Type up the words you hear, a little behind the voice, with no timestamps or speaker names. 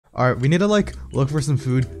All right, we need to like look for some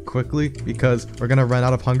food quickly because we're gonna run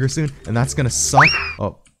out of hunger soon, and that's gonna suck.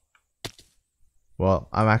 Oh. Well,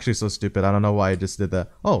 I'm actually so stupid. I don't know why I just did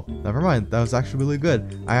that. Oh, never mind. That was actually really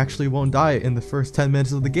good. I actually won't die in the first 10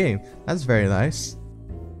 minutes of the game. That's very nice.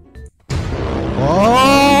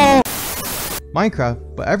 Oh!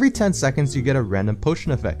 Minecraft, but every 10 seconds you get a random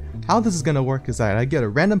potion effect. How this is gonna work is that I get a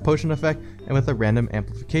random potion effect and with a random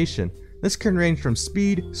amplification. This can range from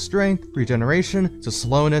speed, strength, regeneration, to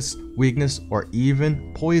slowness, weakness, or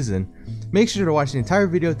even poison. Make sure to watch the entire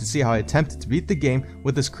video to see how I attempted to beat the game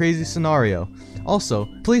with this crazy scenario. Also,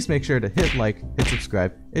 please make sure to hit like, hit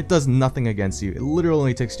subscribe. It does nothing against you. It literally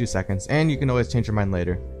only takes 2 seconds, and you can always change your mind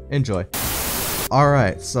later. Enjoy.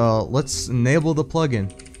 Alright, so let's enable the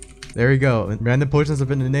plugin. There we go. Random potions have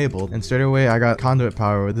been enabled, and straight away I got conduit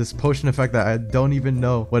power with this potion effect that I don't even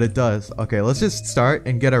know what it does. Okay, let's just start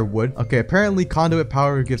and get our wood. Okay, apparently conduit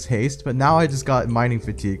power gives haste, but now I just got mining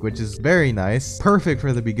fatigue, which is very nice. Perfect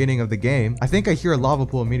for the beginning of the game. I think I hear a lava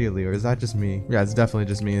pool immediately, or is that just me? Yeah, it's definitely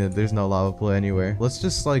just me. There's no lava pool anywhere. Let's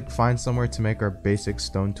just like find somewhere to make our basic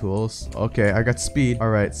stone tools. Okay, I got speed. All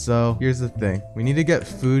right, so here's the thing. We need to get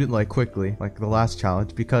food like quickly, like the last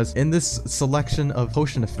challenge, because in this selection of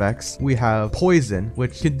potion effects, we have poison,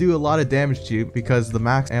 which can do a lot of damage to you because the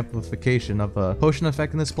max amplification of a potion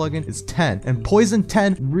effect in this plugin is 10, and poison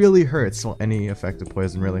 10 really hurts. Well, any effect of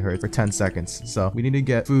poison really hurts for 10 seconds, so we need to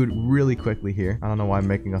get food really quickly here. I don't know why I'm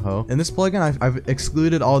making a hoe. In this plugin, I've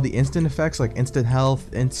excluded all the instant effects like instant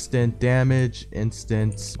health, instant damage,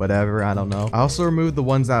 instant whatever, I don't know. I also removed the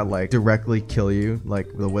ones that like directly kill you,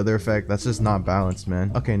 like the wither effect. That's just not balanced,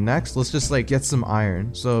 man. Okay, next let's just like get some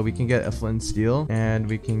iron so we can get a flint and steel, and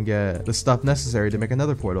we can get the stuff necessary to make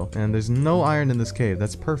another portal. And there's no iron in this cave.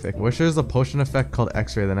 That's perfect. Wish there's a potion effect called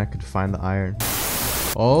X-ray, then I could find the iron.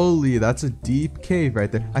 Holy, that's a deep cave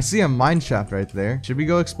right there. I see a mine shaft right there. Should we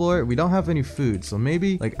go explore it? We don't have any food, so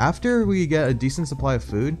maybe like after we get a decent supply of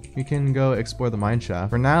food, we can go explore the mine shaft.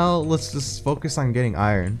 For now, let's just focus on getting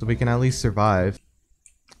iron so we can at least survive.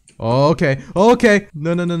 Okay, okay.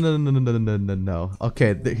 No.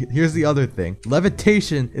 Okay, here's the other thing.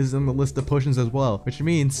 Levitation is in the list of potions as well, which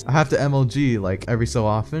means I have to MLG like every so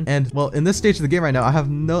often. And well, in this stage of the game right now, I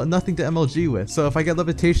have nothing to MLG with. So if I get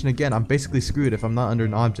levitation again, I'm basically screwed if I'm not under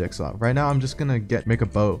an object. So right now I'm just gonna make a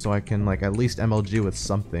boat so I can like at least MLG with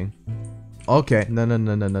something. Okay,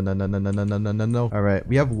 no. All right,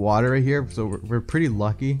 we have water right here, so we're pretty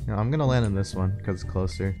lucky. Now, I'm gonna land on this one because it's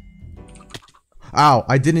closer. Ow,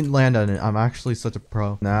 I didn't land on it. I'm actually such a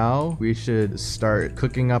pro. Now we should start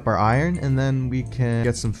cooking up our iron and then we can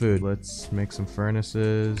get some food. Let's make some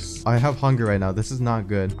furnaces. I have hunger right now. This is not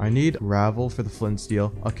good. I need gravel for the flint and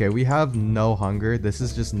steel. Okay, we have no hunger. This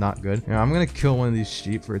is just not good. I'm gonna kill one of these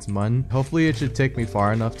sheep for its mutton. Hopefully it should take me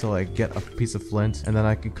far enough to like get a piece of flint and then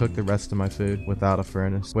I can cook the rest of my food without a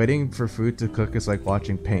furnace. Waiting for food to cook is like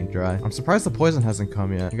watching paint dry. I'm surprised the poison hasn't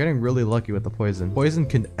come yet. I'm getting really lucky with the poison. Poison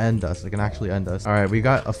can end us. It can actually end us. All right, we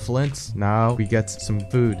got a flint. Now we get some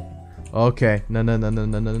food. Okay,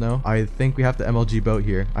 no. I think we have to MLG boat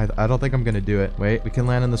here. I don't think I'm gonna do it. Wait, we can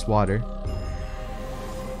land in this water.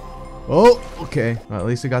 Oh, okay. Well, at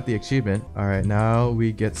least we got the achievement. All right, now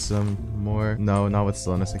we get some more. No, not with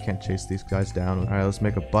slowness. I can't chase these guys down. All right, let's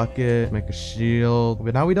make a bucket, make a shield.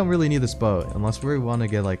 But now we don't really need this boat unless we want to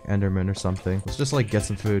get like Enderman or something. Let's just like get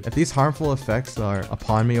some food. If these harmful effects are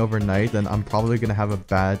upon me overnight, then I'm probably gonna have a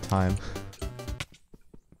bad time.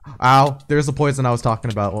 Ow, there's the poison I was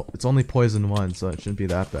talking about. Well, it's only poison 1, so it shouldn't be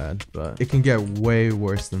that bad, but it can get way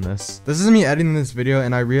worse than this. This is me editing this video,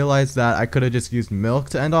 and I realized that I could have just used milk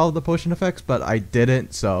to end all of the potion effects, but I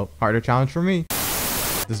didn't, so harder challenge for me.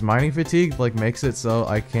 This mining fatigue like makes it so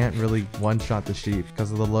I can't really one-shot the sheep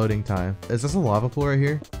because of the loading time. Is this a lava pool right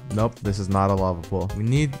here? Nope, this is not a lava pool. We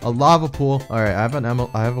need a lava pool. All right,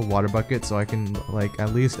 I have a water bucket so I can like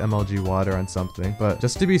at least MLG water on something. But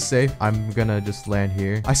just to be safe, I'm gonna just land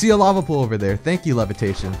here. I see a lava pool over there. Thank you,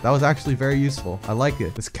 levitation. That was actually very useful. I like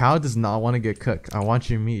it. This cow does not want to get cooked. I want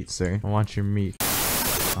your meat, sir. I want your meat.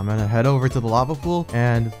 I'm gonna head over to the lava pool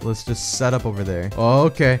and let's just set up over there. Oh,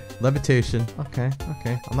 okay, levitation. Okay.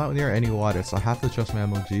 I'm not near any water, so I have to trust my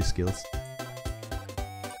MLG skills.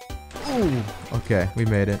 Ooh. Okay, we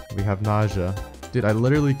made it. We have nausea. Dude, I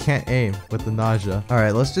literally can't aim with the nausea. All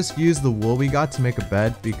right, let's just use the wool we got to make a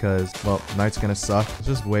bed because, well, night's gonna suck. Let's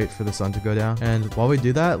just wait for the sun to go down. And while we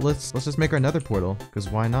do that, let's just make our nether portal because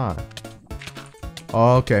why not?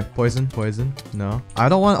 Oh, okay, poison. No, I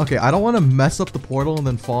don't want to mess up the portal and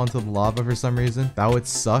then fall into the lava for some reason. That would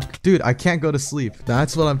suck. Dude, I can't go to sleep.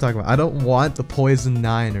 That's what I'm talking about. I don't want the poison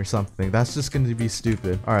 9 or something. That's just going to be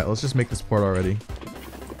stupid. All right, let's just make this portal already.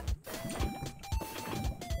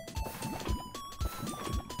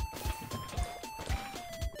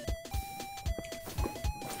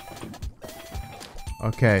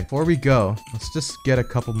 Okay, before we go, let's just get a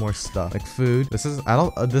couple more stuff. Like food. This is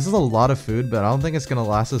a lot of food, but I don't think it's gonna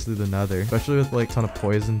last us through the nether. Especially with like a ton of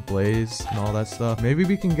poison blaze and all that stuff. Maybe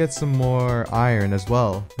we can get some more iron as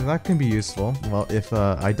well. That can be useful. Well, if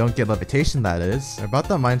I don't get levitation, that is. About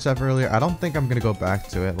that mine shaft earlier, I don't think I'm gonna go back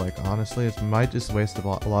to it. Like, honestly, it might just waste a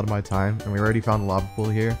lot of my time. And we already found a lava pool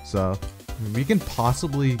here, so we can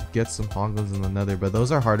possibly get some honglins in the nether, but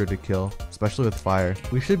those are harder to kill, especially with fire.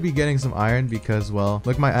 We should be getting some iron because, well,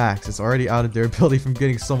 look, my axe. It's already out of durability from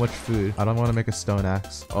getting so much food. I don't want to make a stone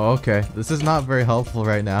axe. Oh, okay. This is not very helpful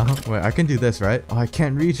right now. Wait, I can do this, right? Oh, I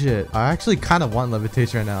can't reach it. I actually kind of want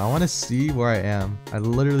levitation right now. I want to see where I am. I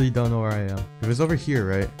literally don't know where I am. It was over here,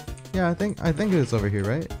 right? Yeah, I think it's over here,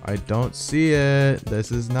 right? I don't see it. This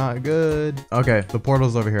is not good. Okay, the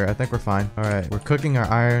portal's over here. I think we're fine. All right, we're cooking our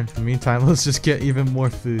iron. In the meantime, let's just get even more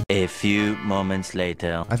food. A few moments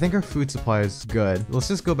later. I think our food supply is good. Let's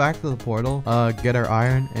just go back to the portal, get our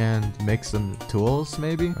iron, and make some tools,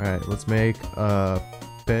 maybe. All right, let's make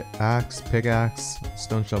pickaxe,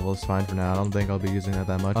 stone shovel is fine for now. I don't think I'll be using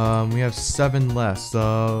that much. We have 7 left,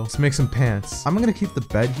 so let's make some pants. I'm gonna keep the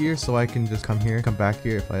bed here so I can just come back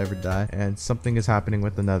here if I ever die. And something is happening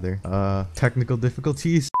with the nether. Technical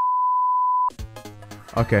difficulties.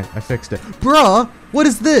 Okay, I fixed it. Bruh, what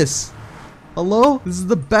is this? Hello? This is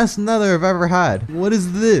the best nether I've ever had. What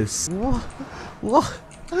is this? What?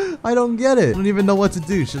 I don't get it. I don't even know what to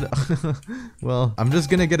do. Should I? Well, I'm just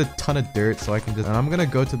gonna get a ton of dirt so I can just, and I'm gonna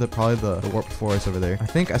go to probably the warped forest over there. I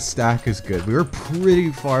think a stack is good. We were pretty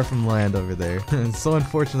far from land over there. It's so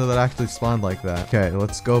unfortunate that it actually spawned like that. Okay,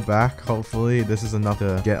 let's go back. Hopefully this is enough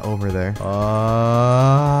to get over there.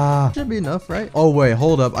 Should be enough, right? Oh wait,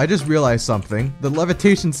 hold up. I just realized something. The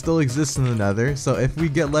levitation still exists in the nether, so if we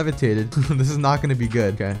get levitated, this is not gonna be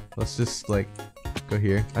good. Okay, let's just like go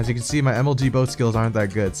here. As you can see, my MLG boat skills aren't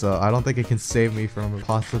that good, so I don't think it can save me from a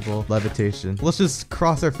possible levitation. Let's just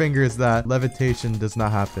cross our fingers that levitation does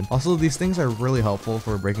not happen. Also, these things are really helpful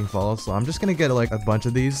for breaking falls, so I'm just gonna get like a bunch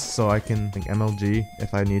of these so I can like MLG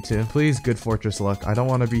if I need to. Please, good fortress luck. I don't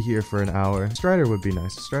want to be here for an hour. Strider would be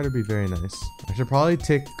nice. Strider would be very nice. I should probably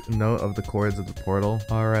take note of the cords of the portal.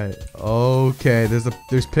 All right. Okay, there's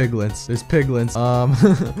piglins. There's piglins.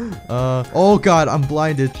 Oh god, I'm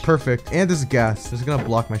blinded. Perfect. And there's gas. This is gonna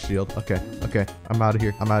block my shield. Okay, I'm out of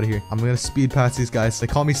here. I'm gonna speed past these guys. They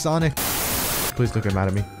call me Sonic. Please don't get mad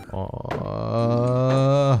at me.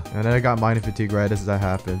 And then I got mining fatigue right as that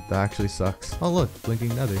happened. That actually sucks. Oh look,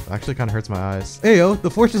 blinking nether. It actually kind of hurts my eyes. Ayo, the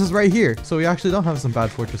fortress is right here. So we actually don't have some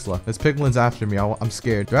bad fortress luck. There's piglins after me. I'm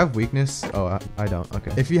scared. Do I have weakness? Oh, I don't.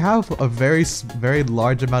 Okay. If you have a very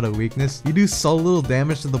large amount of weakness, you do so little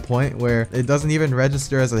damage to the point where it doesn't even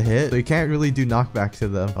register as a hit. So you can't really do knockback to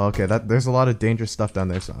them. Okay, there's a lot of dangerous stuff down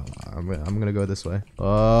there. So I'm gonna go this way.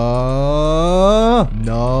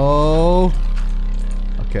 No.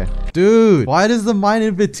 Okay. Dude, why does the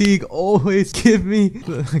mining fatigue always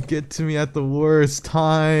get to me at the worst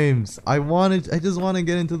times? I just want to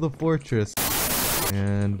get into the fortress.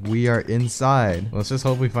 And we are inside. Let's just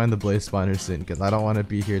hope we find the blaze spawner soon, because I don't want to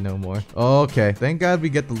be here no more. Okay, thank god we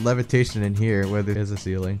get the levitation in here where there is a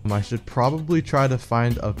ceiling. I should probably try to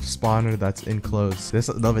find a spawner that's enclosed. This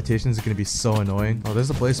levitation is going to be so annoying. Oh,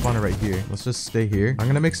 there's a blaze spawner right here. Let's just stay here. I'm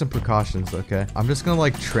going to make some precautions, okay? I'm just going to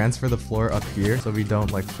like transfer the floor up here so we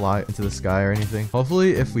don't like fly into the sky or anything.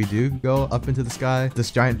 Hopefully, if we do go up into the sky, this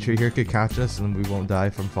giant tree here could catch us and we won't die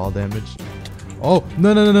from fall damage. Oh,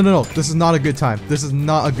 no. This is not a good time. This is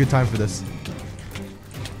not a good time for this.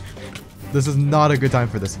 This is not a good time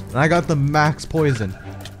for this. And I got the max poison.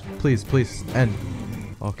 Please, end.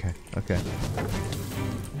 Okay.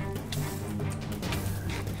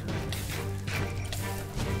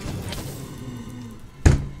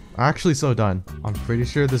 Actually so done. I'm pretty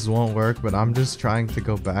sure this won't work, but I'm just trying to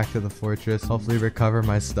go back to the fortress, hopefully recover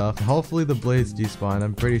my stuff. Hopefully the blades despawn.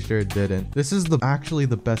 I'm pretty sure it didn't. This is actually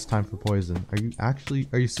the best time for poison.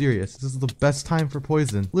 Are you serious? This is the best time for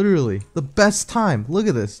poison. Literally, the best time. Look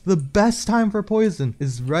at this. The best time for poison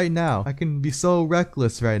is right now. I can be so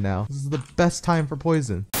reckless right now. This is the best time for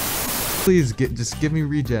poison. Please just give me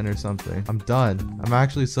regen or something. I'm done. I'm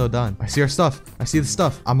actually so done. I see our stuff. I see the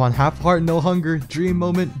stuff. I'm on half heart, no hunger. Dream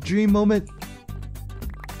moment.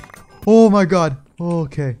 Oh my god.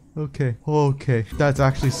 Okay. That's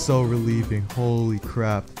actually so relieving. Holy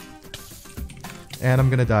crap. And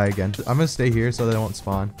I'm gonna die again. I'm gonna stay here so that I won't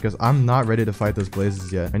spawn, because I'm not ready to fight those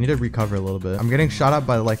blazes yet. I need to recover a little bit. I'm getting shot at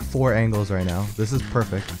by like 4 angles right now. This is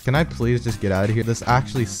perfect. Can I please just get out of here? This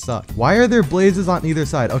actually sucks. Why are there blazes on either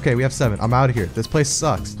side? Okay, we have 7. I'm out of here. This place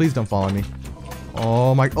sucks. Please don't follow me.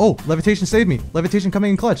 Oh my. Oh, levitation saved me. Levitation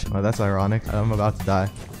coming in clutch. Oh, that's ironic. I'm about to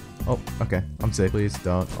die. Oh, okay. I'm safe. Please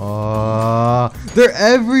don't. Oh, they're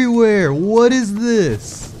everywhere. What is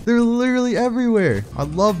this? They're literally everywhere. I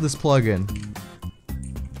love this plugin.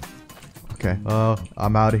 Okay. Oh,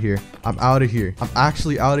 I'm out of here. I'm out of here. I'm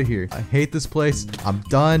actually out of here. I hate this place. I'm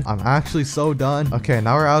done. I'm actually so done. Okay,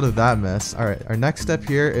 now we're out of that mess. All right, our next step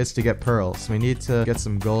here is to get pearls. We need to get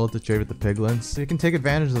some gold to trade with the piglins. So you can take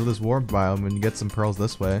advantage of this warp biome and get some pearls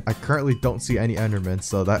this way. I currently don't see any endermen,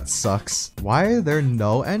 so that sucks. Why are there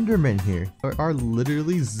no endermen here? There are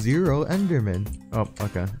literally 0 endermen. Oh,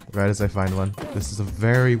 okay. Right as I find one. This is a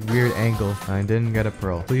very weird angle. I didn't get a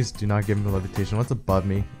pearl. Please do not give me levitation. What's above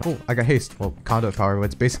me? Oh, I got haste. Well, conduit power, but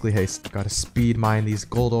it's basically haste. Gotta speed mine these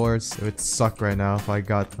gold ores. It would suck right now if I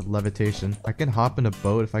got levitation. I can hop in a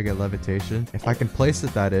boat if I get levitation. If I can place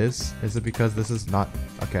it, that is. Is it because this is not...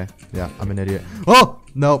 Okay. Yeah, I'm an idiot. Oh!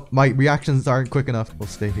 No, my reactions aren't quick enough. We'll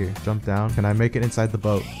stay here. Jump down. Can I make it inside the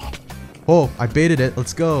boat? Oh, I baited it.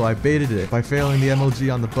 Let's go. I baited it by failing the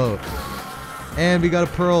MLG on the boat. And we got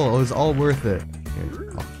a pearl. It was all worth it.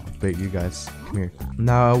 Here, I'll bait you guys. Come here.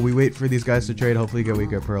 Now we wait for these guys to trade. Hopefully we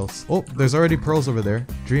get pearls. Oh, there's already pearls over there.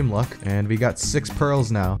 Dream luck. And we got 6 pearls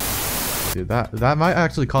now. Dude, that might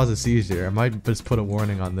actually cause a siege here. I might just put a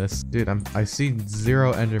warning on this. Dude, I see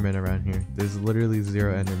 0 endermen around here. There's literally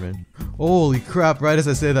 0 endermen. Holy crap, right as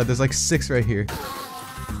I say that, there's like 6 right here.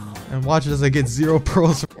 And watch as I get 0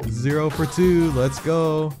 pearls. 0 for 2. Let's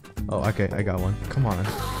go. Oh, okay, I got one. Come on.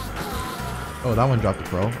 Oh, that one dropped a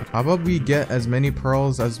pearl. How about we get as many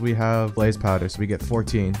pearls as we have blaze powder, so we get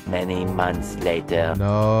 14. Many months later.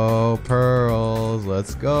 No pearls.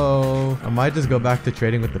 Let's go. I might just go back to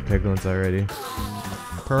trading with the piglins already.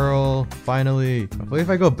 Pearl, finally. Hopefully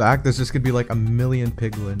if I go back, there's just gonna be like a million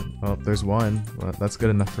piglin. Oh, there's one. Well, that's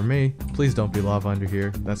good enough for me. Please don't be lava under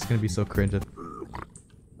here. That's gonna be so cringe.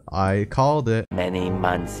 I called it. Many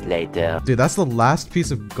months later. Dude, that's the last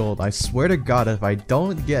piece of gold. I swear to God, if I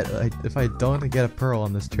don't get a pearl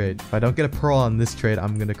on this trade, if I don't get a pearl on this trade,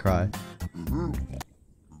 I'm gonna cry.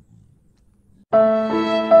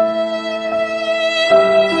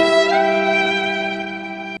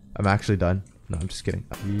 I'm actually done. No, I'm just kidding.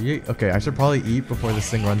 Yeet. Okay, I should probably eat before this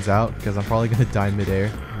thing runs out because I'm probably gonna die midair.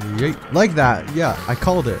 Yeet. Like that. Yeah, I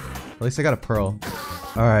called it. At least I got a pearl.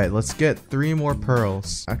 Alright, let's get 3 more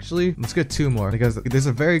pearls. Actually, let's get 2 more because there's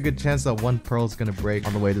a very good chance that 1 pearl is going to break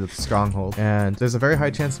on the way to the stronghold. And there's a very high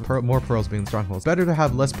chance of more pearls being in the stronghold. It's better to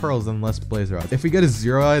have less pearls than less blaze rods. If we get a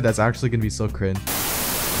 0 eye, that's actually going to be so cringe.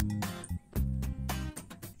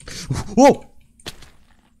 Whoa!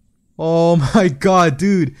 Oh my god,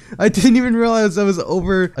 dude. I didn't even realize I was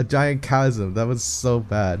over a giant chasm. That was so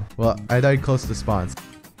bad. Well, I died close to spawns.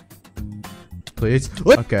 Please.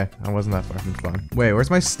 What? Okay, I wasn't that far from spawn. Wait, where's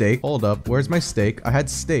my steak? Hold up, where's my steak? I had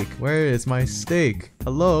steak. Where is my steak?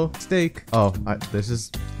 Hello, steak. Oh,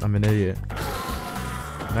 I'm an idiot.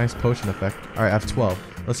 Nice potion effect. All right, I have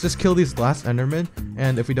 12. Let's just kill these last endermen,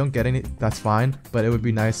 and if we don't get any, that's fine. But it would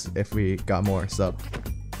be nice if we got more. So,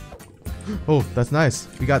 oh, that's nice.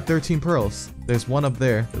 We got 13 pearls. There's one up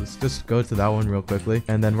there. Let's just go to that one real quickly,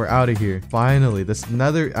 and then we're out of here. Finally, this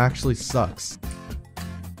nether actually sucks.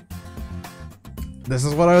 This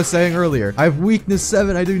is what I was saying earlier. I have weakness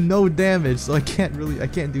 7. I do no damage, so I can't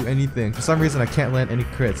do anything. For some reason, I can't land any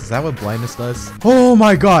crits. Is that what blindness does? Oh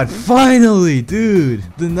my god, finally, dude.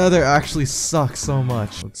 The nether actually sucks so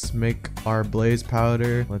much. Let's make our blaze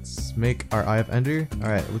powder. Let's make our eye of ender. All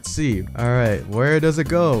right, let's see. All right, where does it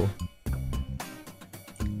go?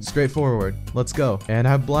 Straight forward. Let's go. And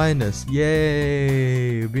I have blindness.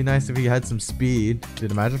 Yay. It'd be nice if he had some speed.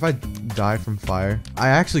 Dude, imagine if I die from fire. I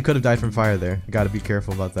actually could have died from fire there. I gotta be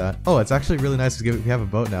careful about that. Oh, it's actually really nice because we have a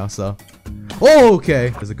boat now, so. Oh,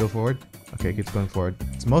 okay. Does it go forward? Okay, it keeps going forward.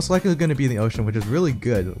 It's most likely going to be in the ocean, which is really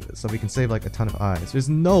good. So we can save like a ton of eyes. There's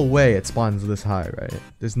no way it spawns this high, right?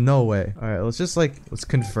 There's no way. All right, let's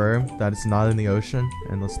confirm that it's not in the ocean.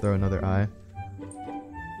 And let's throw another eye.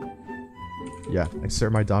 Yeah,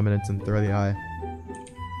 exert my dominance and throw the eye.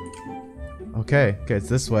 Okay, it's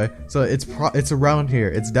this way. So it's around here.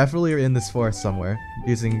 It's definitely in this forest somewhere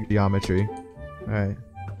using geometry. All right.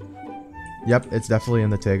 Yep, it's definitely in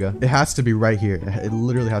the taiga. It has to be right here. It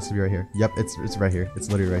literally has to be right here. Yep, it's right here. It's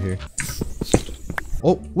literally right here.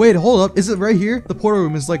 Oh, wait, hold up. Is it right here? The portal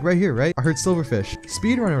room is like right here, right? I heard silverfish.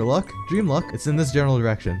 Speedrunner luck. Dream luck. It's in this general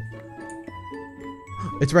direction.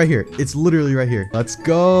 It's right here. It's literally right here. Let's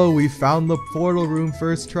go. We found the portal room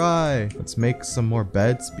first try. Let's make some more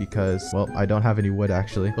beds because, well, I don't have any wood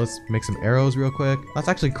actually. Let's make some arrows real quick.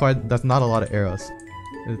 That's not a lot of arrows.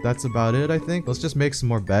 That's about it, I think. Let's just make some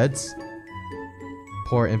more beds.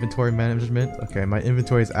 poor inventory management. Okay, my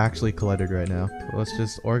inventory is actually cluttered right now. Let's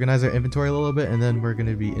just organize our inventory a little bit, and then we're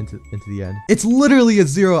gonna be into the end. It's literally a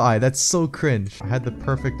 0-eye. That's so cringe. I had the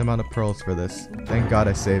perfect amount of pearls for this. Thank God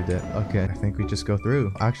I saved it. Okay, I think we just go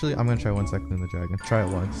through. Actually, I'm gonna try 1 second in the dragon. Try it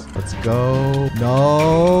once. Let's go.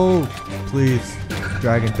 No, please,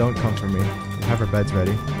 dragon, don't come for me. We have our beds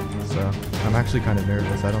ready. So I'm actually kind of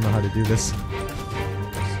nervous. I don't know how to do this.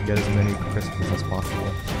 Just get as many crystals as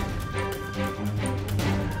possible.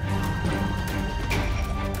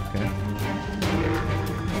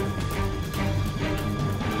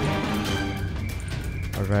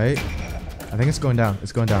 Alright. I think it's going down.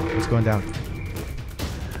 It's going down. It's going down.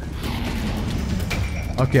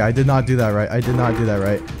 Okay, I did not do that right. I did not do that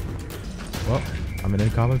right. Well, I'm an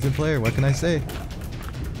incompetent player. What can I say?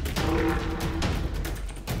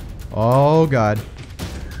 Oh, God.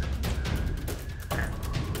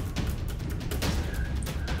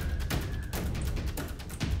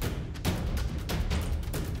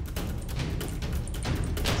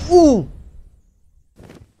 Ooh!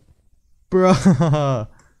 Bruh.